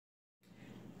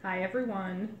Hi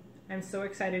everyone, I'm so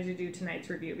excited to do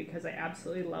tonight's review because I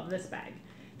absolutely love this bag.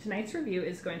 Tonight's review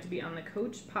is going to be on the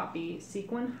Coach Poppy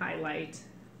Sequin Highlight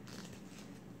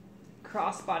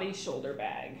Crossbody Shoulder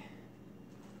Bag.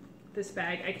 This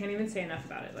bag, I can't even say enough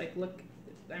about it. Like, look,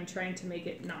 I'm trying to make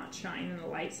it not shine in the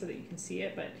light so that you can see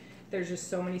it, but there's just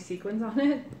so many sequins on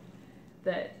it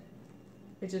that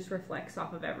it just reflects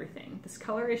off of everything. This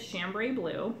color is chambray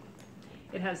blue.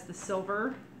 It has the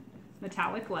silver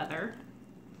metallic leather.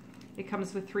 It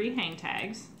comes with 3 hang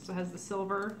tags. So it has the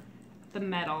silver, the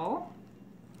metal,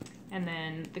 and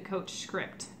then the Coach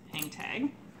script hang tag.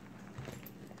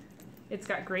 It's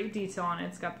got great detail on it.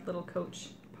 It's got the little Coach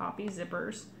Poppy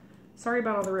zippers. Sorry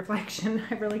about all the reflection.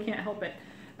 I really can't help it.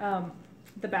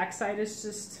 The back side is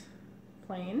just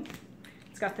plain.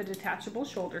 It's got the detachable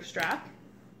shoulder strap.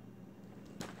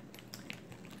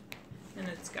 And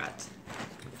it's got,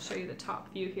 I'll show you the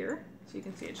top view here. So you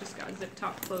can see it's just got zip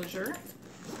top closure.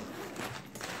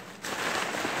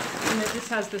 And it just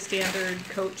has the standard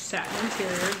Coach satin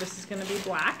interior. This is going to be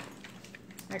black.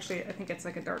 Actually, I think it's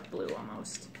like a dark blue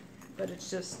almost. But it's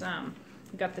just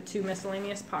got the 2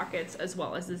 miscellaneous pockets as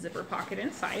well as the zipper pocket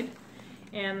inside.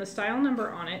 And the style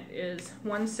number on it is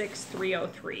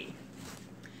 16303.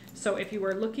 So if you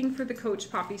were looking for the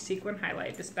Coach Poppy Sequin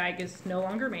Highlight, this bag is no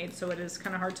longer made, so it is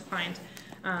kind of hard to find.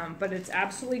 But it's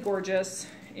absolutely gorgeous.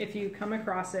 If you come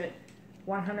across it,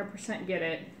 100% get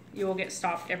it. You will get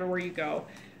stopped everywhere you go.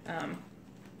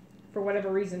 For whatever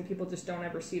reason, people just don't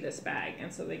ever see this bag,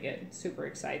 and so they get super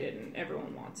excited and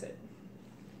everyone wants it.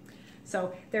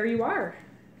 So there you are.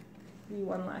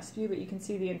 One last view, but you can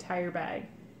see the entire bag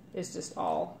is just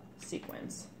all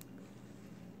sequins.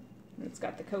 And it's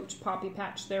got the Coach Poppy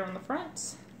patch there on the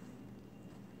front.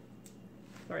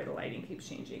 Sorry, the lighting keeps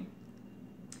changing.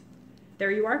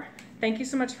 There you are. Thank you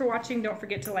so much for watching. Don't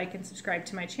forget to like and subscribe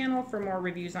to my channel for more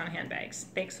reviews on handbags.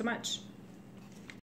 Thanks so much.